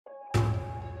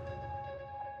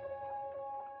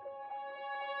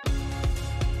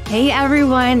Hey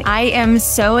everyone, I am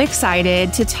so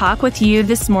excited to talk with you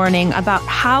this morning about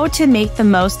how to make the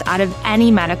most out of any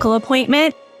medical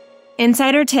appointment.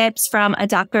 Insider tips from a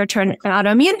doctor turned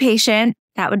autoimmune patient,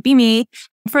 that would be me.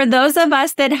 For those of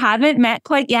us that haven't met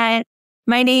quite yet,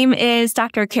 my name is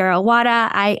Dr. Carol Wada.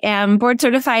 I am board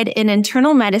certified in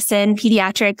internal medicine,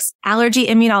 pediatrics, allergy,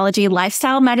 immunology,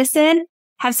 lifestyle medicine,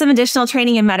 have some additional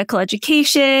training in medical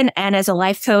education and as a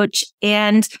life coach.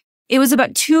 And it was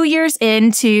about 2 years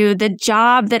into the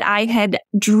job that I had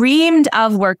dreamed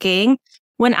of working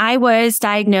when I was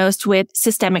diagnosed with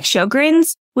systemic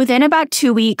Sjogren's within about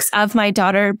 2 weeks of my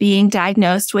daughter being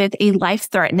diagnosed with a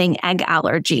life-threatening egg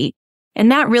allergy.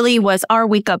 And that really was our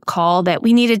wake-up call that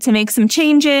we needed to make some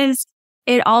changes.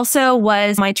 It also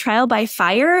was my trial by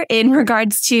fire in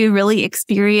regards to really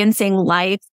experiencing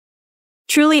life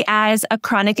truly as a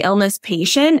chronic illness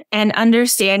patient and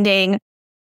understanding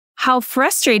how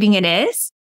frustrating it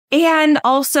is, and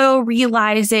also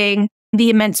realizing the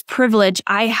immense privilege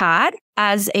I had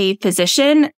as a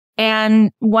physician. And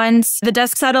once the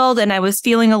dust settled and I was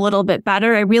feeling a little bit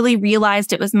better, I really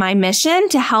realized it was my mission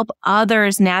to help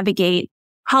others navigate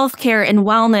healthcare and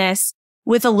wellness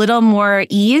with a little more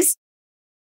ease.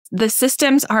 The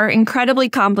systems are incredibly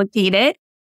complicated,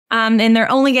 and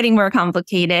they're only getting more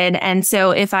complicated. And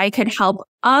so if I could help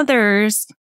others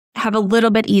have a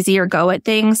little bit easier go at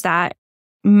things, that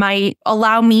might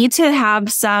allow me to have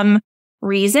some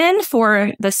reason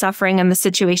for the suffering and the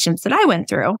situations that I went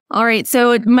through. All right.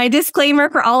 So my disclaimer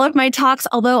for all of my talks,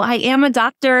 although I am a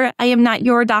doctor, I am not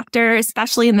your doctor,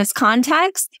 especially in this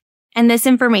context. And this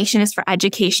information is for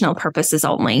educational purposes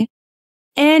only.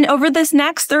 And over this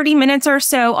next 30 minutes or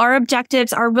so, our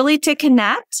objectives are really to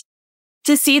connect,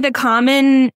 to see the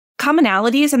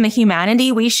commonalities and the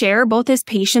humanity we share both as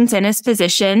patients and as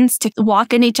physicians, to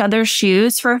walk in each other's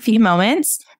shoes for a few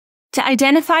moments, to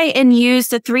identify and use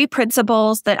the 3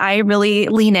 principles that I really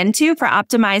lean into for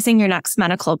optimizing your next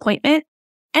medical appointment,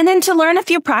 and then to learn a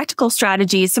few practical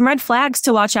strategies, some red flags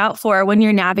to watch out for when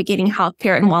you're navigating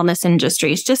healthcare and wellness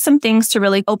industries, just some things to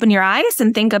really open your eyes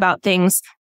and think about things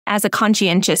as a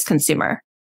conscientious consumer.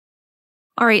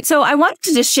 All right, so I wanted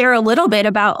to just share a little bit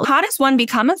about how does one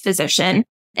become a physician?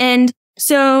 And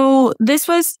so this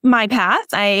was my path.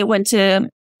 I went to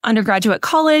undergraduate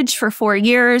college for 4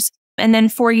 years and then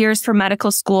 4 years for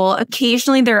medical school.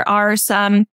 Occasionally, there are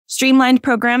some streamlined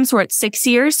programs where it's 6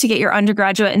 years to get your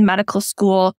undergraduate and medical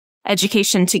school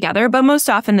education together. But most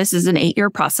often, this is an 8-year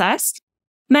process.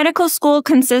 Medical school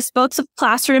consists both of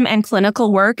classroom and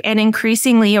clinical work. And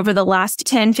increasingly over the last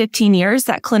 10, 15 years,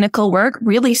 that clinical work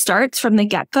really starts from the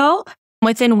get-go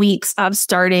within weeks of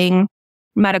starting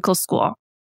medical school.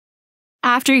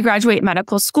 After you graduate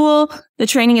medical school, the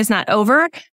training is not over.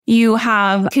 You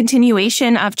have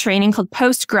continuation of training called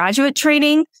postgraduate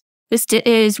training. This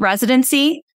is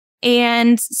residency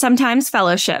and sometimes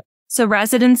fellowship. So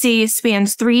residency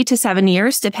spans 3 to 7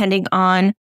 years, depending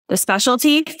on the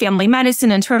specialty: family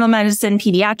medicine, internal medicine,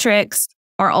 pediatrics,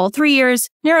 or all 3 years.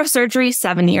 Neurosurgery,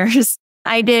 7 years.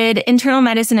 I did internal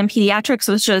medicine and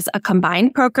pediatrics, which was a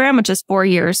combined program, which is 4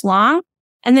 years long.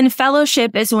 And then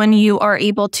fellowship is when you are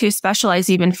able to specialize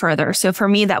even further. So for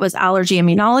me, that was allergy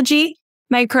immunology.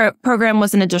 My program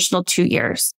was an additional 2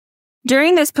 years.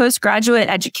 During this postgraduate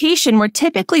education, we're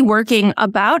typically working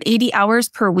about 80 hours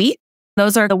per week.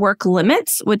 Those are the work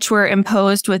limits, which were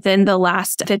imposed within the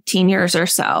last 15 years or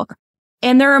so.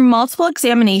 And there are multiple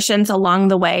examinations along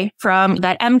the way, from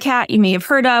that MCAT you may have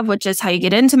heard of, which is how you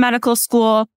get into medical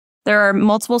school. There are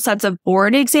multiple sets of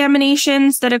board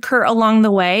examinations that occur along the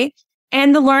way.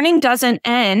 And the learning doesn't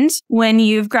end when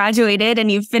you've graduated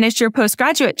and you've finished your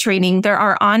postgraduate training. There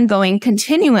are ongoing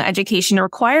continuing education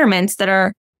requirements that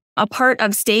are a part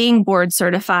of staying board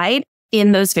certified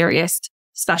in those various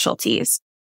specialties.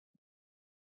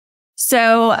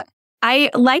 So I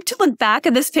like to look back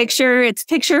at this picture. It's a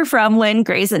picture from when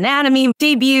Grey's Anatomy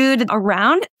debuted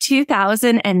around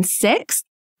 2006.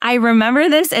 I remember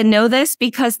this and know this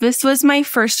because this was my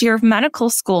first year of medical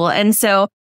school. And so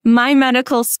my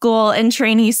medical school and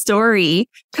trainee story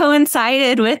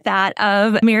coincided with that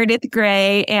of Meredith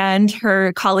Grey and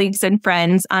her colleagues and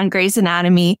friends on Grey's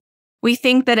Anatomy. We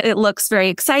think that it looks very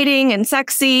exciting and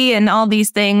sexy and all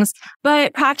these things,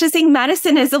 but practicing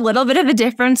medicine is a little bit of a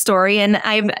different story. And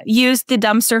I've used the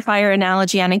dumpster fire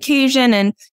analogy on occasion,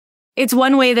 and it's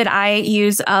one way that I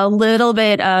use a little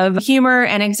bit of humor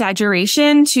and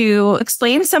exaggeration to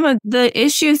explain some of the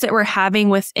issues that we're having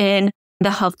within the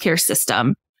healthcare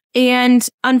system. And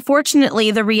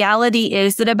unfortunately, the reality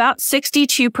is that about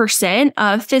 62%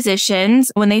 of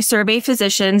physicians, when they survey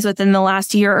physicians within the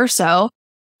last year or so,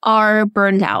 are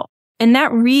burned out. And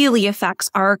that really affects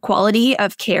our quality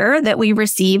of care that we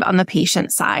receive on the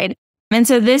patient side. And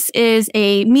so this is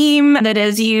a meme that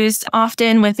is used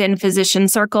often within physician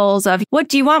circles of, what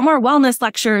do you want, more wellness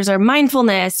lectures or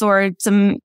mindfulness or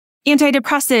some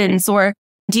antidepressants, or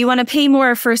do you want to pay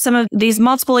more for some of these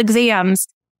multiple exams?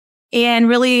 And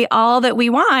really all that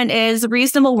we want is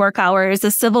reasonable work hours,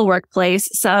 a civil workplace,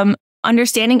 some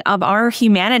understanding of our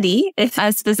humanity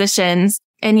as physicians.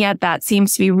 And yet that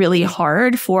seems to be really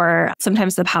hard for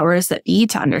sometimes the powers that be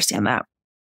to understand that.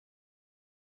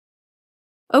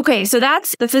 Okay, so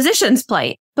that's the physician's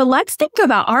plight. But let's think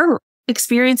about our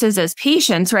experiences as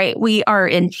patients, right? We are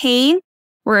in pain,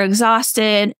 we're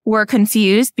exhausted, we're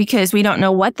confused because we don't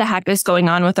know what the heck is going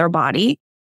on with our body.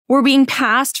 We're being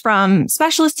passed from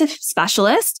specialist to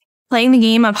specialist, playing the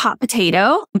game of hot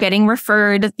potato, getting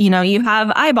referred, you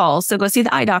have eyeballs, so go see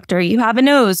the eye doctor. You have a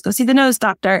nose, go see the nose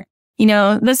doctor.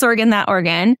 This organ, that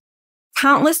organ.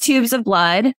 Countless tubes of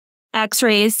blood,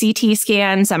 x-rays, CT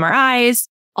scans, MRIs,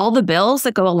 all the bills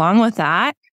that go along with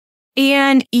that.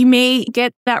 And you may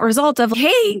get that result of,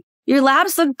 hey, your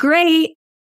labs look great.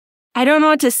 I don't know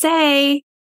what to say.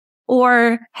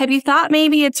 Or have you thought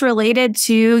maybe it's related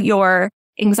to your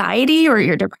anxiety or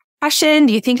your depression?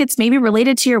 Do you think it's maybe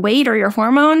related to your weight or your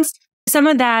hormones? Some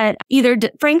of that either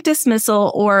frank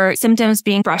dismissal or symptoms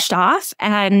being brushed off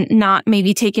and not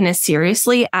maybe taken as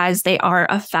seriously as they are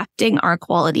affecting our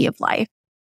quality of life.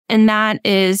 And that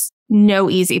is no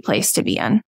easy place to be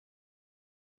in.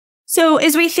 So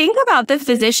as we think about the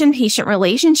physician-patient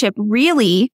relationship,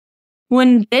 really,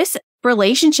 when this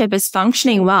relationship is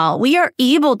functioning well, we are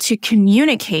able to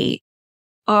communicate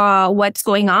what's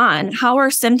going on, how our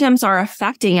symptoms are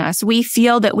affecting us. We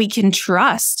feel that we can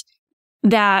trust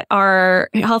that our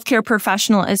healthcare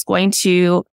professional is going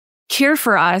to care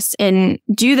for us and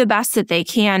do the best that they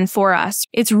can for us.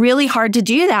 It's really hard to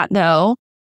do that, though,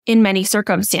 in many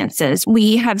circumstances.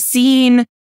 We have seen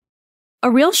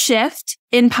a real shift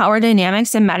in power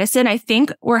dynamics in medicine. I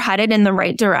think we're headed in the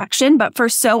right direction, but for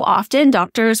so often,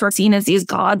 doctors were seen as these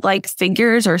godlike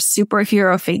figures or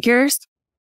superhero figures.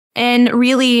 And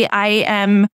really, I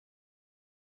am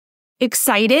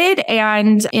excited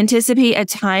and anticipate a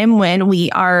time when we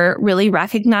are really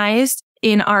recognized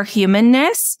in our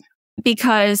humanness,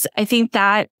 because I think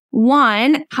that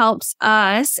one helps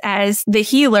us as the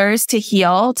healers to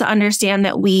heal, to understand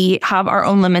that we have our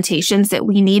own limitations, that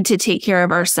we need to take care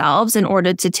of ourselves in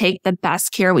order to take the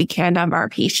best care we can of our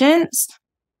patients.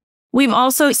 We've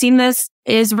also seen this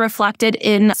is reflected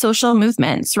in social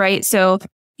movements, right? So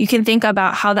you can think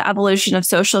about how the evolution of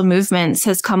social movements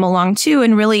has come along too,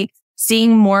 and really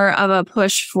seeing more of a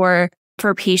push for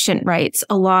patient rights,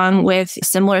 along with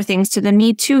similar things to the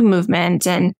Me Too movement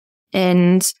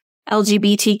and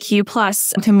LGBTQ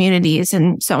plus communities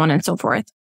and so on and so forth.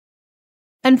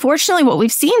 Unfortunately, what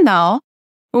we've seen though,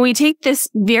 when we take this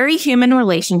very human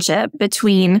relationship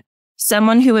between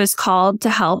someone who is called to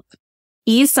help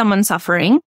ease someone's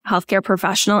suffering, healthcare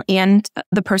professional, and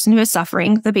the person who is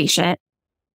suffering, the patient,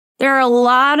 there are a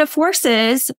lot of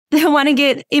forces that want to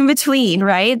get in between,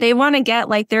 right? They want to get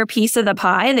like their piece of the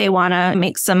pie. They want to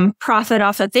make some profit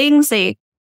off of things. They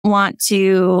want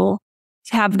to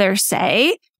have their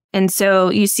say. And so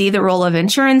you see the role of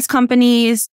insurance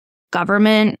companies,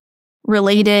 government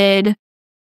related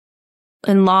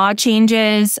and law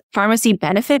changes, pharmacy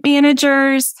benefit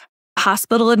managers,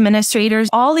 hospital administrators,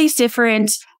 all these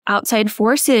different outside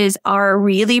forces are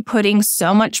really putting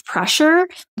so much pressure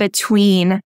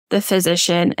between the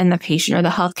physician and the patient, or the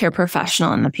healthcare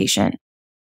professional and the patient.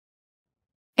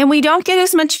 And we don't get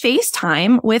as much face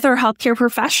time with our healthcare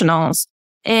professionals.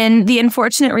 And the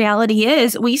unfortunate reality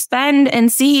is we spend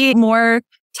and see more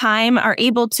time, are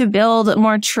able to build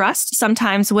more trust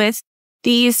sometimes with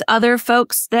these other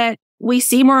folks that we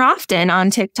see more often on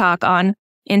TikTok, on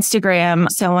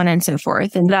Instagram, so on and so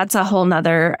forth. And that's a whole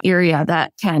nother area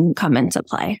that can come into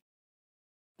play.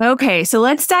 Okay, so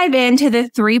let's dive into the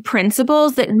 3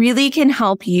 principles that really can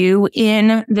help you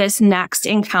in this next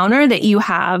encounter that you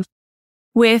have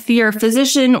with your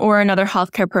physician or another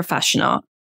healthcare professional.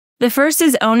 The first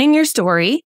is owning your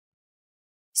story.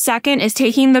 Second is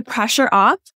taking the pressure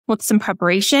off with some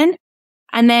preparation,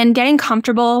 and then getting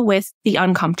comfortable with the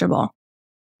uncomfortable.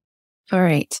 All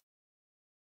right.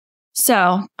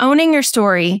 So owning your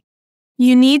story,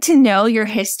 you need to know your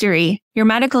history, your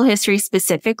medical history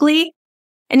specifically,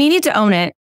 and you need to own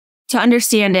it, to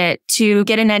understand it, to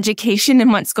get an education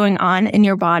in what's going on in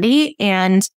your body.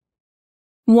 And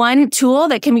one tool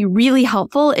that can be really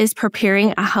helpful is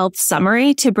preparing a health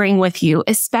summary to bring with you,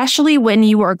 especially when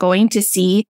you are going to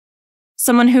see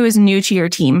someone who is new to your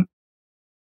team.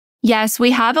 Yes,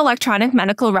 we have electronic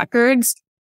medical records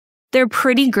they're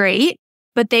pretty great,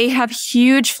 but they have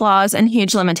huge flaws and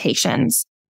huge limitations.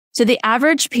 So the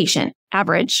average patient,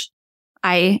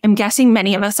 I am guessing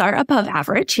many of us are above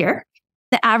average here.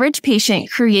 The average patient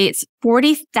creates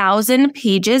 40,000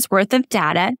 pages worth of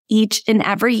data each and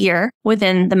every year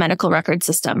within the medical record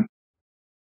system.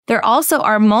 There also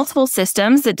are multiple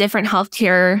systems that different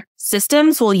healthcare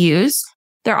systems will use.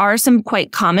 There are some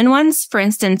quite common ones. For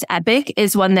instance, Epic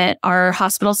is one that our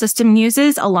hospital system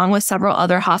uses, along with several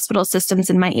other hospital systems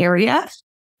in my area.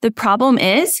 The problem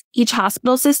is each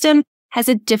hospital system has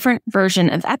a different version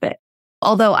of Epic.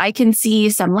 Although I can see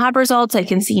some lab results, I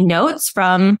can see notes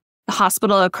from the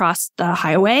hospital across the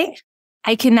highway,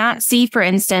 I cannot see, for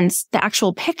instance, the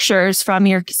actual pictures from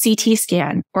your CT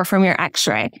scan or from your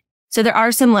X-ray. So there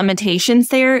are some limitations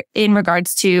there in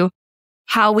regards to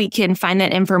how we can find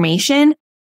that information.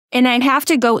 And I'd have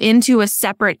to go into a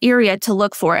separate area to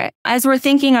look for it. As we're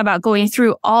thinking about going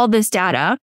through all this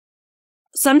data,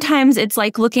 sometimes it's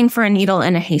like looking for a needle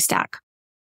in a haystack.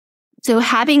 So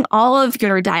having all of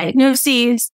your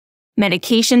diagnoses,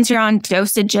 medications you're on,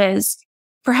 dosages,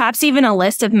 perhaps even a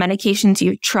list of medications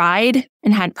you've tried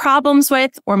and had problems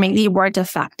with, or maybe weren't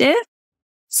effective,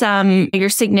 some of your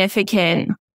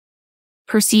significant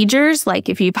procedures, like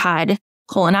if you've had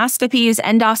colonoscopies,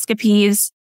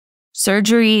 endoscopies,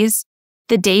 surgeries,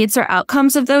 the dates or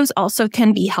outcomes of those also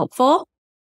can be helpful.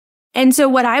 And so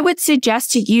what I would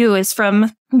suggest to you is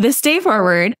from this day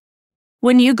forward,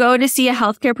 when you go to see a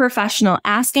healthcare professional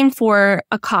asking for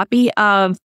a copy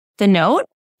of the note,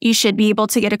 you should be able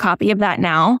to get a copy of that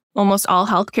now. Almost all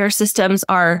healthcare systems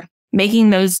are making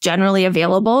those generally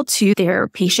available to their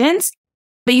patients,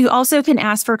 but you also can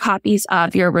ask for copies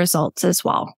of your results as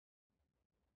well.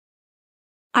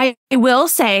 I will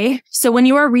say, so when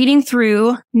you are reading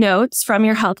through notes from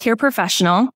your healthcare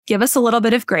professional, give us a little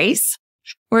bit of grace.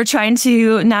 We're trying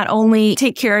to not only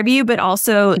take care of you, but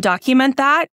also document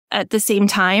that at the same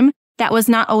time. That was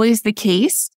not always the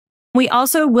case. We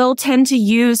also will tend to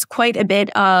use quite a bit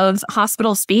of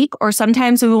hospital speak, or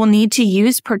sometimes we will need to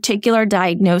use particular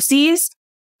diagnoses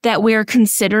that we're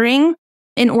considering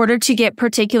in order to get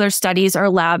particular studies or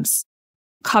labs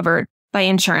covered by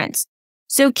insurance.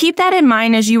 So keep that in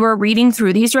mind as you are reading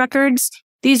through these records.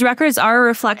 These records are a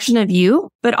reflection of you,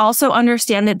 but also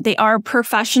understand that they are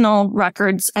professional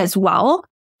records as well.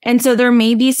 And so there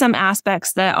may be some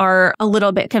aspects that are a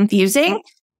little bit confusing.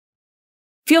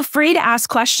 Feel free to ask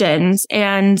questions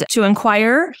and to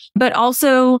inquire, but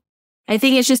also I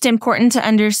think it's just important to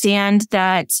understand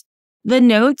that the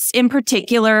notes in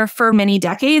particular for many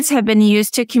decades have been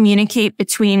used to communicate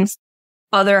between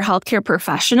other healthcare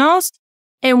professionals.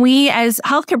 And we as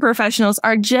healthcare professionals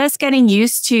are just getting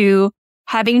used to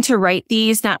having to write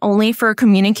these not only for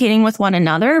communicating with one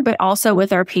another, but also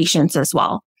with our patients as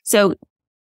well. So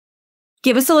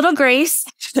give us a little grace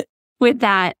with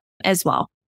that as well.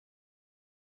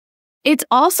 It's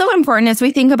also important as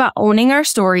we think about owning our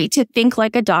story to think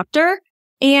like a doctor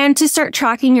and to start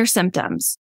tracking your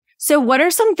symptoms. So what are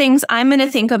some things I'm going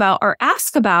to think about or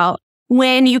ask about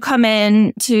when you come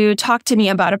in to talk to me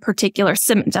about a particular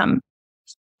symptom?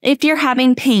 If you're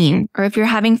having pain or if you're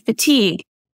having fatigue,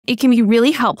 it can be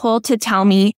really helpful to tell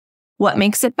me what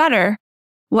makes it better,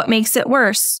 what makes it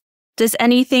worse. Does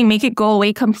anything make it go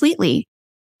away completely?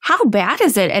 How bad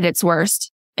is it at its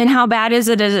worst? And how bad is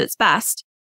it at its best?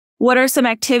 What are some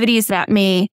activities that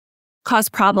may cause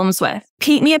problems with?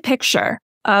 Paint me a picture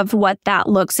of what that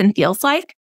looks and feels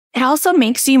like. It also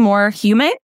makes you more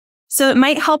human. So it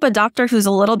might help a doctor who's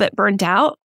a little bit burnt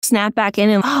out snap back in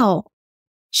and, oh,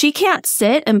 she can't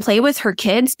sit and play with her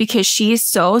kids because she's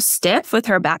so stiff with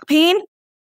her back pain.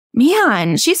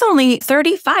 Man, she's only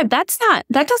 35. That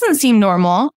doesn't seem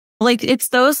normal. Like it's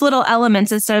those little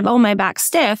elements instead of, oh, my back's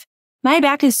stiff. My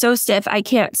back is so stiff, I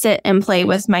can't sit and play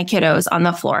with my kiddos on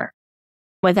the floor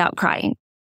without crying.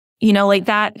 You know, like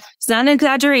that, it's not an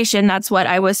exaggeration. That's what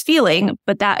I was feeling,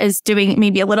 but that is doing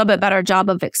maybe a little bit better job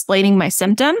of explaining my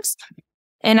symptoms.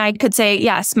 And I could say,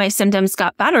 yes, my symptoms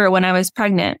got better when I was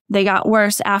pregnant. They got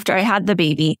worse after I had the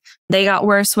baby. They got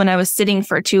worse when I was sitting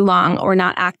for too long or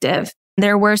not active.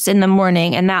 They're worse in the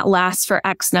morning, and that lasts for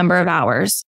X number of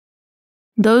hours.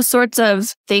 Those sorts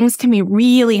of things can be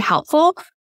really helpful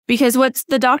because what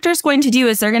the doctor's going to do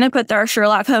is they're going to put their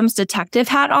Sherlock Holmes detective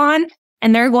hat on,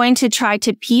 and they're going to try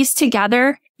to piece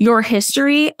together your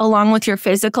history along with your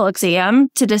physical exam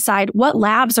to decide what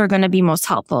labs are going to be most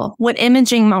helpful, what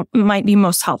imaging might be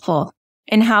most helpful,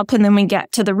 and how can then we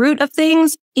get to the root of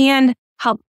things and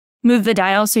help move the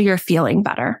dial so you're feeling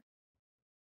better.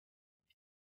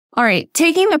 All right,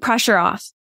 taking the pressure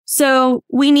off. So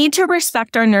we need to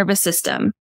respect our nervous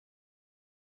system.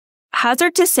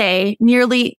 hazard to say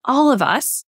nearly all of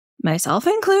us, myself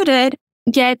included,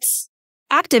 gets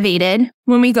activated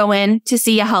when we go in to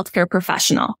see a healthcare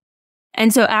professional.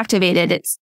 And so activated,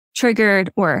 it's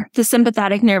triggered, or the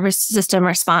sympathetic nervous system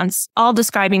response, all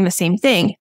describing the same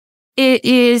thing. It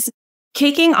is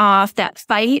kicking off that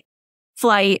fight,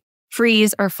 flight,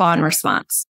 freeze, or fawn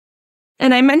response.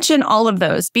 And I mention all of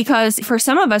those because for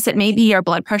some of us, it may be our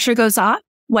blood pressure goes up,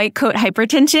 white coat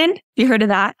hypertension. You heard of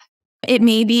that? It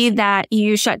may be that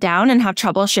you shut down and have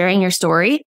trouble sharing your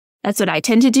story. That's what I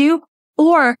tend to do.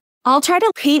 Or I'll try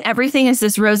to paint everything as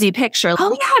this rosy picture.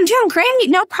 Oh yeah, I'm doing great.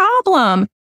 No problem.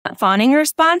 Fawning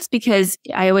response, because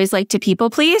I always like to people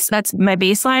please. That's my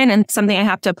baseline and something I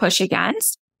have to push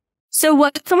against. So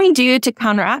what can we do to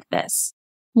counteract this?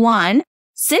 1,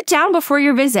 sit down before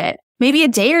your visit, maybe a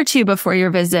day or 2 before your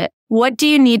visit. What do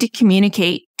you need to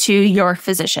communicate to your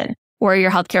physician or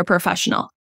your healthcare professional?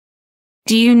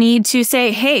 Do you need to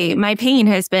say, hey, my pain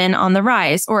has been on the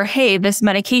rise, or hey, this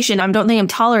medication, I don't think I'm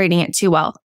tolerating it too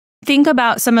well. Think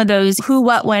about some of those who,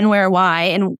 what, when, where, why,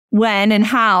 and when and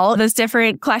how, those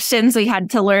different questions we had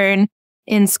to learn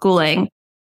in schooling.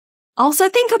 Also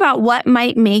think about what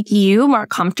might make you more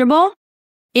comfortable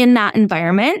in that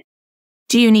environment.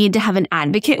 Do you need to have an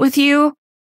advocate with you?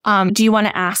 Do you want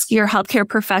to ask your healthcare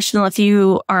professional if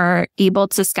you are able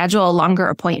to schedule a longer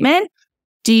appointment?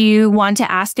 Do you want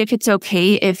to ask if it's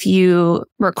okay if you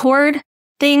record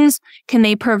things? Can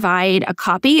they provide a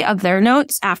copy of their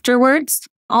notes afterwards?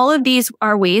 All of these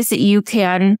are ways that you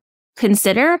can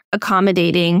consider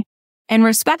accommodating and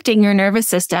respecting your nervous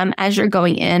system as you're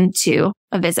going into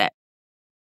a visit.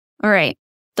 All right.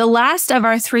 The last of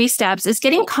our 3 steps is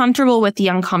getting comfortable with the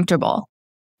uncomfortable.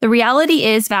 The reality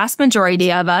is vast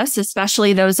majority of us,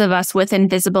 especially those of us with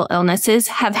invisible illnesses,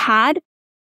 have had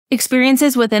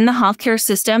experiences within the healthcare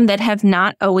system that have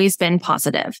not always been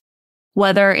positive.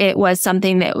 Whether it was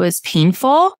something that was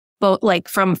painful, both like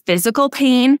from physical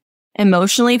pain,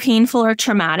 emotionally painful, or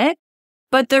traumatic.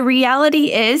 But the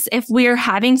reality is, if we're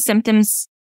having symptoms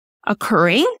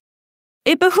occurring,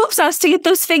 it behooves us to get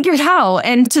those figured out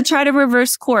and to try to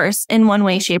reverse course in one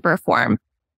way, shape, or form.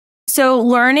 So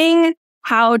learning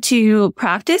how to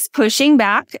practice pushing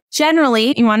back.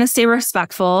 Generally, you want to stay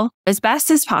respectful as best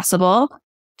as possible,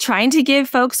 trying to give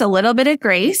folks a little bit of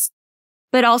grace,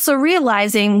 but also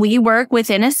realizing we work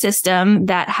within a system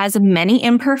that has many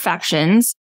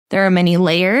imperfections. There are many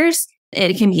layers.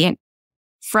 It can be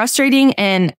frustrating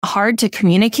and hard to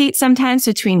communicate sometimes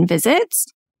between visits.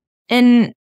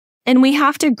 And we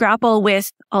have to grapple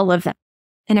with all of them.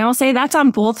 And I will say that's on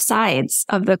both sides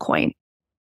of the coin.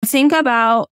 Think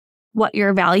about what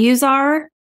your values are,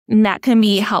 and that can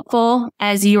be helpful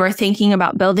as you are thinking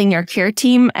about building your care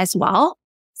team as well.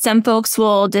 Some folks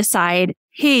will decide,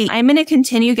 hey, I'm going to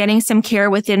continue getting some care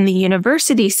within the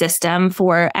university system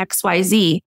for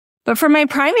XYZ. But for my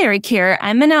primary care,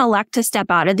 I'm going to elect to step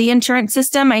out of the insurance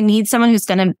system. I need someone who's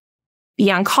going to be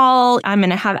on call. I'm going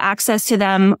to have access to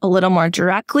them a little more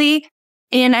directly.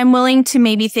 And I'm willing to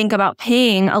maybe think about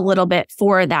paying a little bit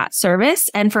for that service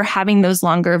and for having those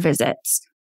longer visits.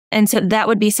 And so that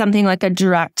would be something like a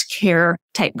direct care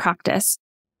type practice.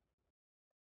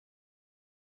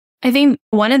 I think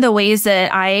one of the ways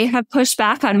that I have pushed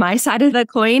back on my side of the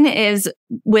coin is,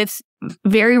 with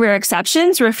very rare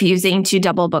exceptions, refusing to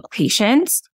double book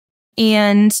patients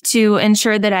and to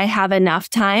ensure that I have enough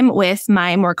time with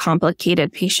my more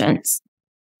complicated patients.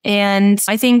 And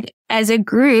I think as a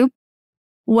group,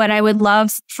 what I would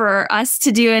love for us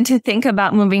to do and to think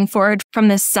about moving forward from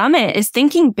this summit is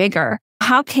thinking bigger.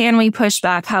 How can we push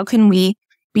back? How can we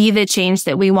be the change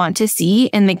that we want to see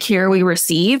in the care we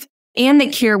receive and the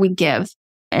care we give?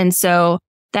 And so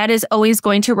that is always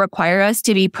going to require us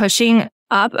to be pushing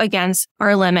up against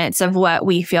our limits of what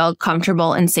we feel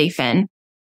comfortable and safe in.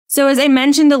 So as I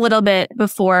mentioned a little bit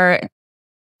before,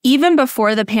 even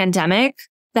before the pandemic,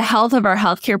 the health of our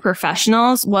healthcare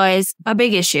professionals was a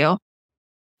big issue.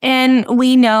 And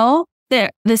we know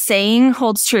that the saying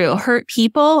holds true: hurt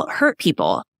people hurt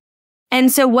people. And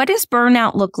so what does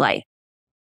burnout look like?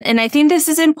 And I think this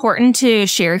is important to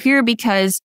share here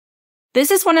because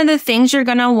this is one of the things you're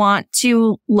going to want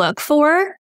to look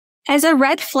for as a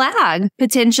red flag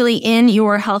potentially in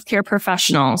your healthcare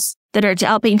professionals that are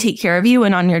helping take care of you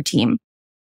and on your team.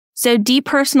 So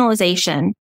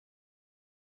depersonalization,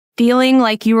 feeling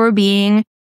like you are being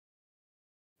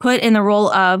put in the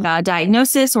role of a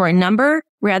diagnosis or a number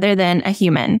rather than a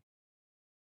human.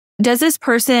 Does this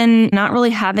person not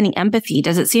really have any empathy?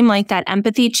 Does it seem like that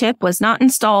empathy chip was not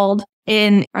installed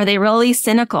in? Are they really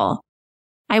cynical?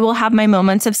 I will have my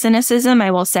moments of cynicism.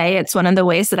 I will say it's one of the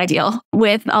ways that I deal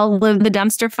with all of the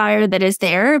dumpster fire that is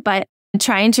there. But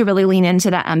trying to really lean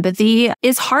into that empathy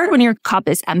is hard when your cup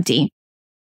is empty,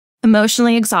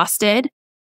 emotionally exhausted.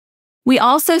 We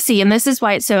also see, and this is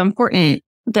why it's so important,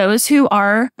 those who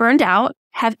are burned out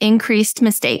have increased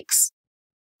mistakes.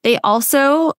 They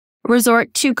also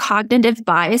resort to cognitive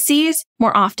biases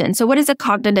more often. So what is a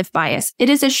cognitive bias? It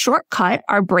is a shortcut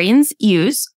our brains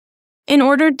use in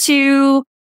order to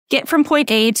get from point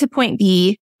A to point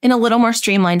B in a little more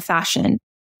streamlined fashion.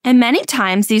 And many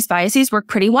times these biases work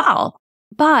pretty well.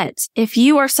 But if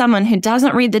you are someone who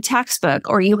doesn't read the textbook,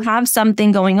 or you have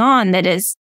something going on that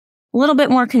is a little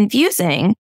bit more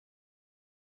confusing,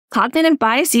 cognitive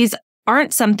biases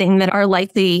aren't something that are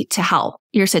likely to help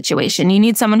your situation. You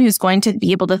need someone who's going to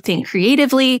be able to think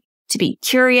creatively, to be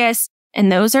curious.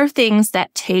 And those are things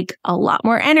that take a lot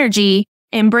more energy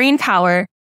and brain power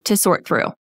to sort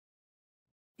through.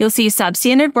 You'll see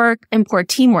substandard work and poor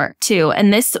teamwork too.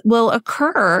 And this will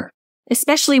occur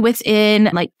especially within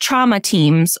like trauma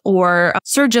teams or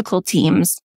surgical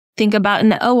teams. Think about in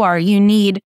the OR, you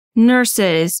need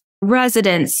nurses,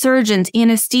 residents, surgeons,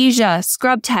 anesthesia,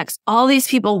 scrub techs, all these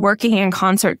people working in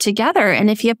concert together. And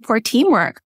if you have poor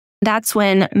teamwork, that's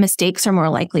when mistakes are more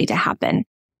likely to happen.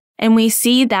 And we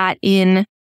see that in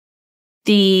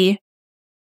the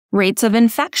rates of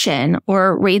infection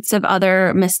or rates of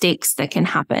other mistakes that can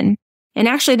happen. And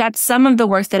actually, that's some of the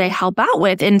work that I help out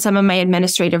with in some of my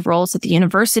administrative roles at the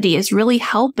university, is really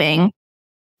helping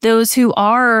those who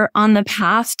are on the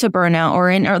path to burnout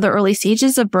or in the early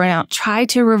stages of burnout try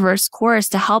to reverse course,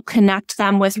 to help connect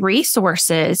them with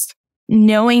resources,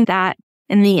 knowing that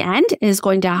in the end is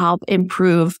going to help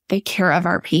improve the care of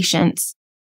our patients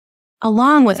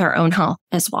along with our own health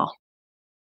as well.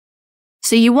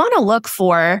 So you want to look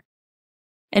for,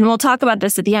 and we'll talk about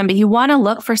this at the end, but you want to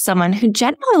look for someone who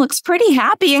generally looks pretty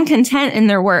happy and content in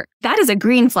their work. That is a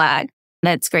green flag.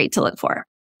 That's great to look for.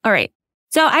 All right.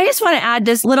 So I just want to add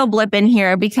this little blip in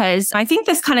here because I think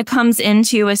this kind of comes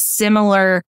into a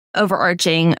similar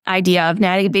overarching idea of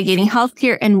navigating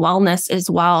healthcare and wellness as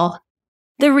well.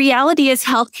 The reality is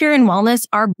healthcare and wellness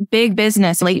are big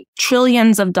business. Like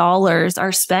trillions of dollars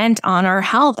are spent on our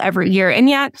health every year. And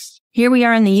yet here we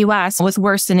are in the US with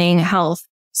worsening health.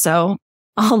 So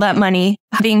all that money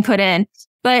being put in.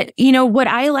 But, what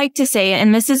I like to say,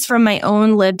 and this is from my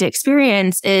own lived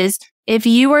experience, is if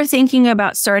you are thinking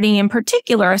about starting in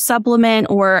particular a supplement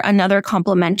or another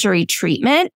complementary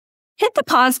treatment, hit the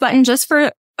pause button just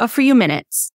for a few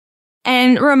minutes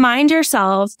and remind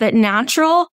yourself that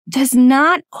natural does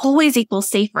not always equal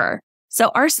safer.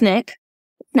 So arsenic,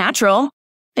 natural,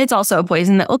 it's also a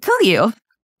poison that will kill you.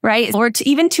 Right? Or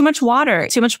even too much water.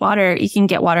 Too much water, you can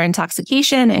get water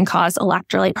intoxication and cause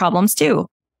electrolyte problems too.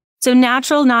 So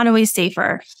natural, not always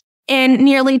safer. And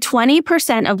nearly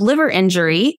 20% of liver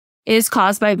injury is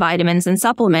caused by vitamins and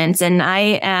supplements. And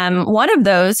I am one of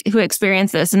those who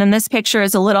experience this. And in this picture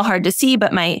is a little hard to see,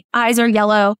 but my eyes are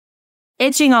yellow,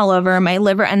 itching all over. My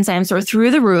liver enzymes were through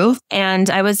the roof.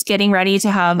 And I was getting ready to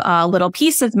have a little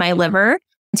piece of my liver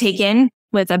taken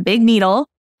with a big needle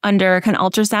under kind of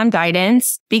ultrasound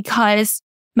guidance because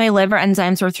my liver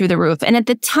enzymes were through the roof. And at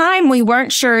the time, we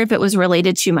weren't sure if it was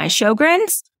related to my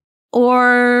Sjogren's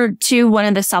or to one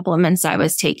of the supplements I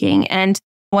was taking. And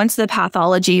once the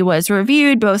pathology was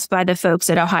reviewed, both by the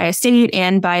folks at Ohio State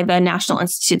and by the National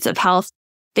Institutes of Health,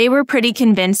 they were pretty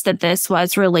convinced that this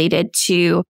was related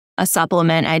to a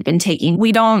supplement I'd been taking.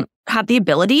 We don't have the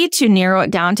ability to narrow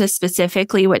it down to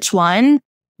specifically which one,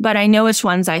 but I know which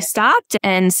ones I stopped.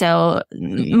 And so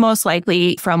most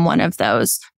likely from one of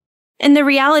those. And the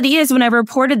reality is when I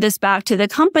reported this back to the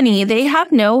company, they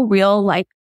have no real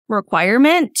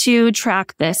requirement to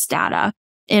track this data,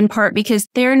 in part because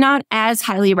they're not as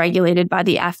highly regulated by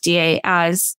the FDA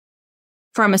as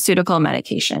pharmaceutical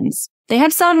medications. They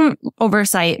have some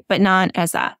oversight, but not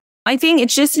as that. I think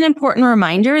it's just an important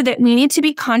reminder that we need to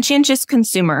be conscientious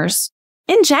consumers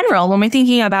in general when we're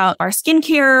thinking about our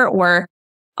skincare or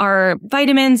our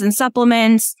vitamins and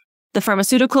supplements, the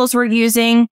pharmaceuticals we're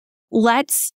using.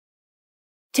 Let's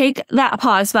take that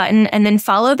pause button and then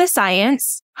follow the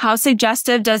science. How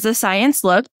suggestive does the science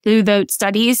look? Do the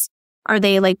studies, are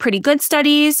they pretty good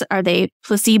studies? Are they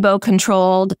placebo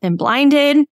controlled and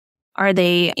blinded? Are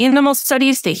they animal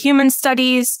studies, the human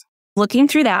studies? Looking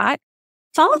through that.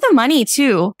 Follow the money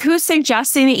too. Who's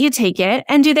suggesting that you take it?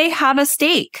 And do they have a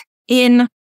stake in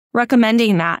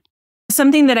recommending that?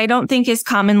 Something that I don't think is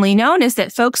commonly known is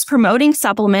that folks promoting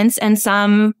supplements and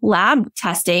some lab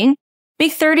testing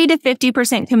make 30 to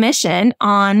 50% commission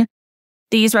on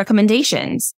these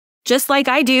recommendations. Just like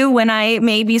I do when I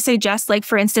maybe suggest,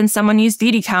 for instance, someone use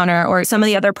Beautycounter or some of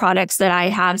the other products that I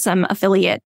have some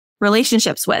affiliate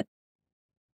relationships with.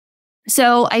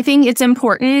 So I think it's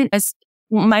important, as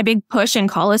my big push and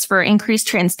call is for increased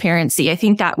transparency. I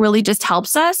think that really just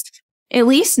helps us at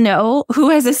least know who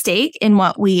has a stake in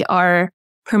what we are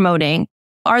promoting.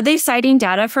 Are they citing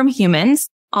data from humans?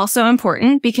 Also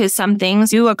important, because some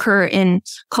things do occur in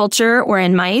culture or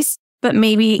in mice, but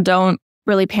maybe don't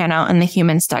really pan out in the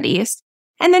human studies.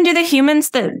 And then do the humans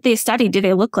that they study, do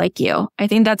they look like you? I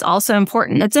think that's also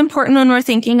important. It's important when we're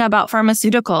thinking about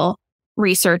pharmaceutical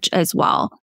research as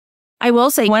well. I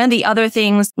will say one of the other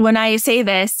things when I say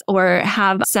this or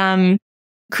have some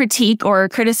critique or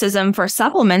criticism for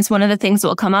supplements, one of the things that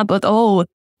will come up with, oh,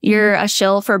 you're a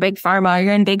shill for Big Pharma,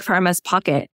 you're in Big Pharma's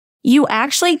pocket. You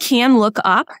actually can look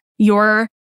up your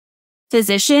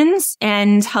physicians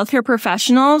and healthcare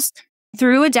professionals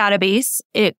through a database.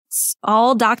 It's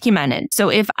all documented. So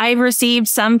if I've received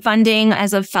some funding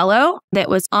as a fellow that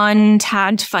was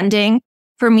untagged funding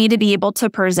for me to be able to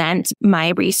present my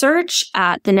research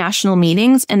at the national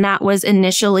meetings, and that was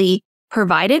initially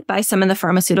provided by some of the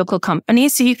pharmaceutical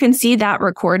companies. So you can see that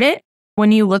recorded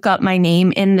when you look up my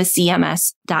name in the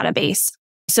CMS database.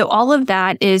 So all of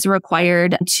that is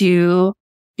required to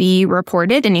be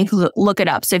reported, and you can look it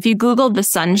up. So if you Google the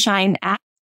Sunshine Act,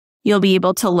 you'll be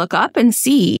able to look up and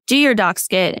see, do your docs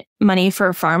get money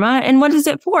for pharma? And what is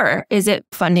it for? Is it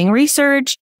funding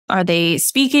research? Are they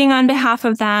speaking on behalf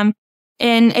of them?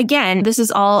 And again, this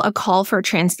is all a call for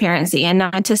transparency, and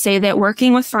not to say that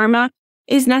working with pharma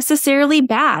is necessarily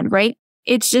bad, right?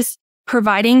 It's just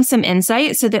providing some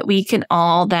insight so that we can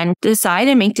all then decide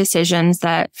and make decisions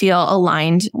that feel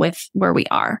aligned with where we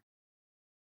are.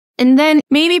 And then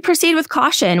maybe proceed with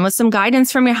caution with some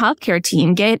guidance from your healthcare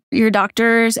team. Get your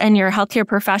doctors and your healthcare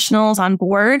professionals on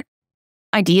board.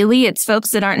 Ideally, it's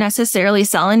folks that aren't necessarily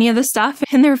selling any of the stuff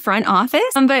in their front office,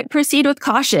 but proceed with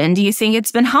caution. Do you think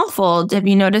it's been helpful? Have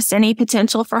you noticed any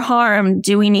potential for harm?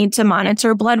 Do we need to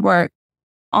monitor blood work?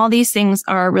 All these things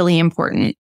are really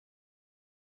important.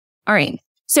 All right.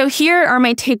 So here are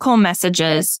my take-home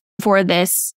messages for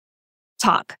this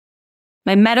talk.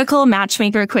 My medical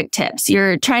matchmaker quick tips.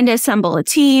 You're trying to assemble a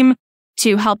team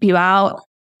to help you out.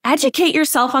 Educate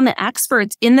yourself on the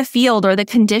experts in the field or the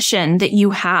condition that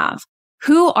you have.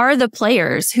 Who are the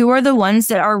players? Who are the ones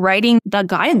that are writing the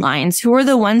guidelines? Who are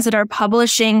the ones that are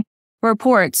publishing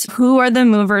reports? Who are the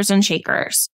movers and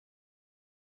shakers?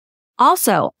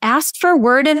 Also, ask for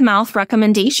word of mouth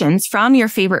recommendations from your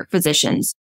favorite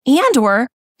physicians. And or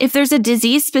if there's a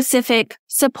disease-specific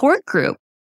support group,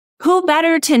 who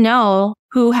better to know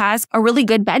who has a really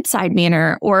good bedside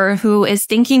manner or who is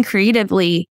thinking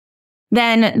creatively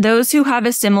than those who have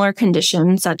a similar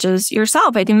condition such as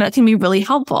yourself? I think that can be really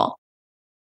helpful.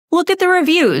 Look at the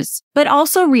reviews, but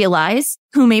also realize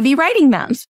who may be writing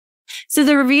them. So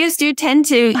the reviews do tend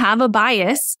to have a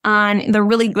bias on the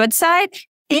really good side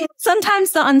and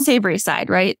sometimes the unsavory side,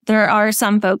 right? There are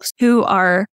some folks who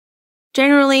are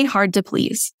generally hard to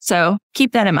please. So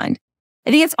keep that in mind.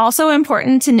 I think it's also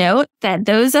important to note that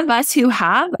those of us who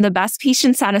have the best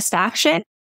patient satisfaction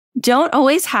don't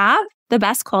always have the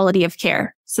best quality of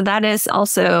care. So that is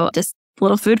also just a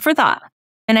little food for thought.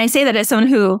 And I say that as someone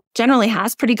who generally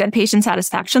has pretty good patient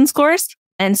satisfaction scores.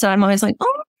 And so I'm always like,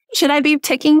 oh, should I be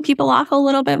ticking people off a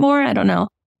little bit more? I don't know.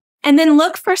 And then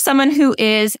look for someone who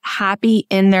is happy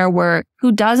in their work,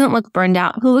 who doesn't look burned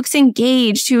out, who looks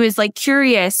engaged, who is like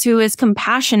curious, who is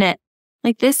compassionate.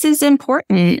 Like this is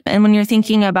important. And when you're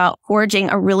thinking about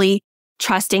forging a really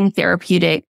trusting,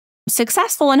 therapeutic,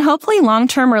 successful, and hopefully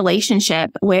long-term relationship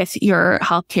with your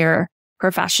healthcare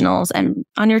professionals and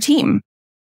on your team.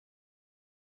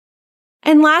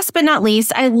 And last but not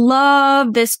least, I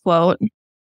love this quote.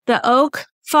 The oak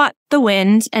fought the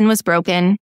wind and was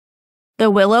broken.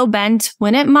 The willow bent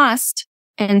when it must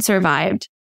and survived.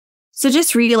 So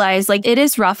just realize like it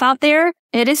is rough out there.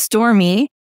 It is stormy.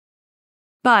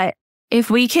 But if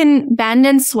we can bend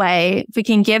and sway, if we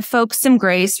can give folks some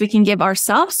grace, we can give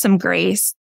ourselves some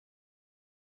grace,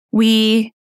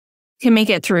 we can make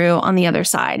it through on the other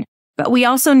side. But we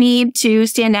also need to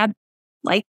stand up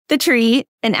like the tree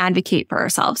and advocate for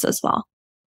ourselves as well.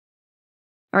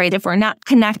 All right, if we're not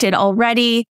connected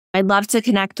already, I'd love to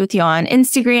connect with you on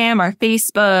Instagram or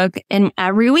Facebook. And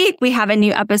every week we have a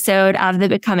new episode of the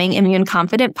Becoming Immune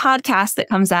Confident podcast that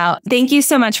comes out. Thank you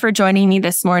so much for joining me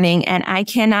this morning. And I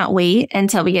cannot wait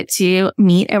until we get to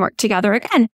meet and work together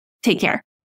again. Take care.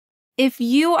 If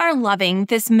you are loving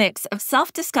this mix of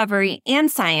self-discovery and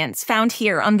science found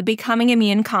here on the Becoming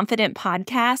Immune Confident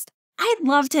podcast, I'd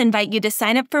love to invite you to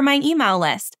sign up for my email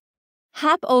list.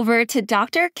 Hop over to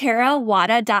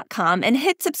drkarawada.com and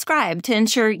hit subscribe to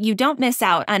ensure you don't miss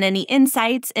out on any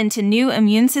insights into new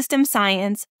immune system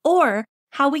science or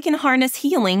how we can harness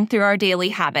healing through our daily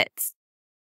habits.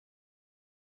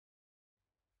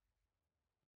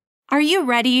 Are you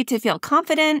ready to feel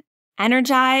confident,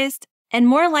 energized, and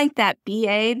more like that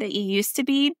BA that you used to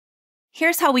be?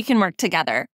 Here's how we can work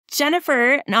together.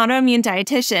 Jennifer, an autoimmune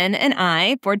dietitian, and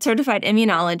I, board-certified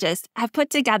immunologist, have put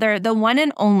together the one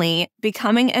and only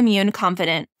Becoming Immune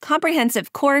Confident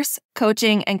comprehensive course,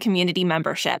 coaching, and community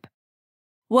membership.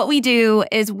 What we do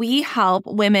is we help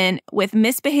women with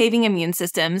misbehaving immune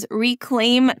systems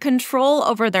reclaim control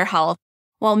over their health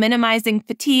while minimizing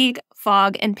fatigue,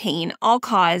 fog, and pain, all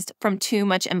caused from too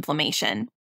much inflammation.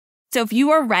 So if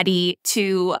you are ready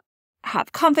to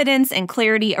have confidence and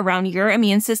clarity around your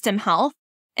immune system health,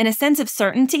 and a sense of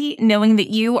certainty, knowing that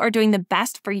you are doing the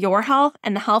best for your health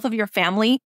and the health of your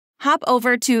family, hop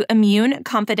over to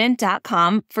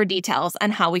immuneconfident.com for details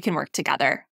on how we can work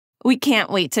together. We can't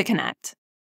wait to connect.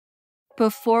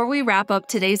 Before we wrap up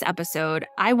today's episode,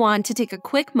 I want to take a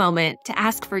quick moment to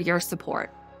ask for your support.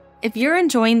 If you're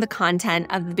enjoying the content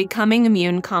of the Becoming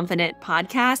Immune Confident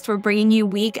podcast we're bringing you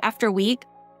week after week,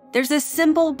 there's a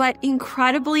simple but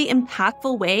incredibly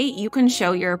impactful way you can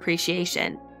show your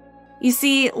appreciation. You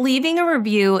see, leaving a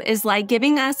review is like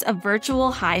giving us a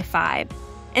virtual high five,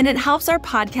 and it helps our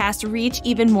podcast reach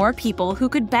even more people who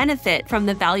could benefit from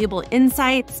the valuable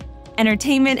insights,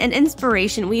 entertainment, and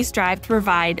inspiration we strive to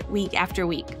provide week after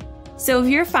week. So if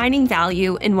you're finding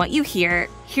value in what you hear,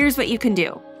 here's what you can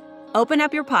do. Open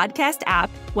up your podcast app,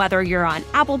 whether you're on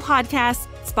Apple Podcasts,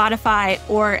 Spotify,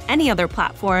 or any other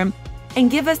platform,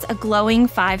 and give us a glowing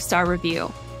 5-star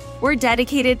review. We're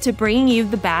dedicated to bringing you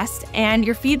the best, and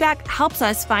your feedback helps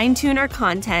us fine-tune our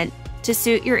content to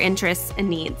suit your interests and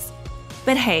needs.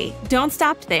 But hey, don't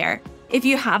stop there. If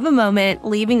you have a moment,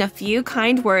 leaving a few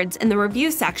kind words in the review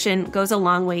section goes a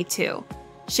long way too.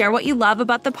 Share what you love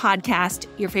about the podcast,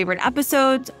 your favorite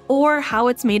episodes, or how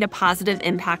it's made a positive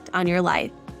impact on your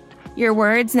life. Your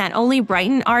words not only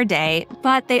brighten our day,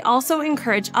 but they also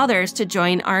encourage others to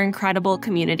join our incredible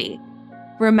community.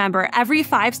 Remember, every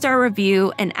 5-star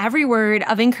review and every word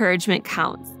of encouragement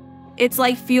counts. It's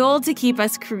like fuel to keep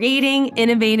us creating,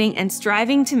 innovating, and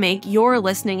striving to make your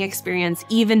listening experience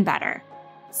even better.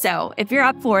 So if you're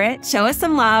up for it, show us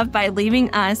some love by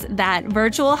leaving us that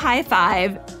virtual high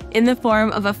five in the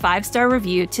form of a 5-star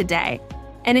review today.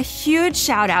 And a huge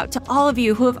shout out to all of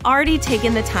you who have already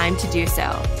taken the time to do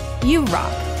so. You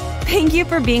rock. Thank you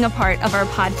for being a part of our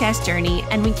podcast journey,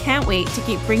 and we can't wait to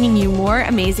keep bringing you more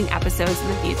amazing episodes in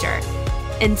the future.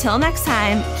 Until next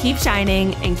time, keep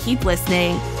shining and keep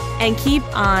listening and keep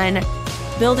on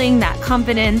building that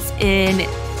confidence in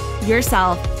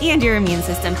yourself and your immune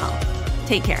system health.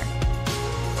 Take care.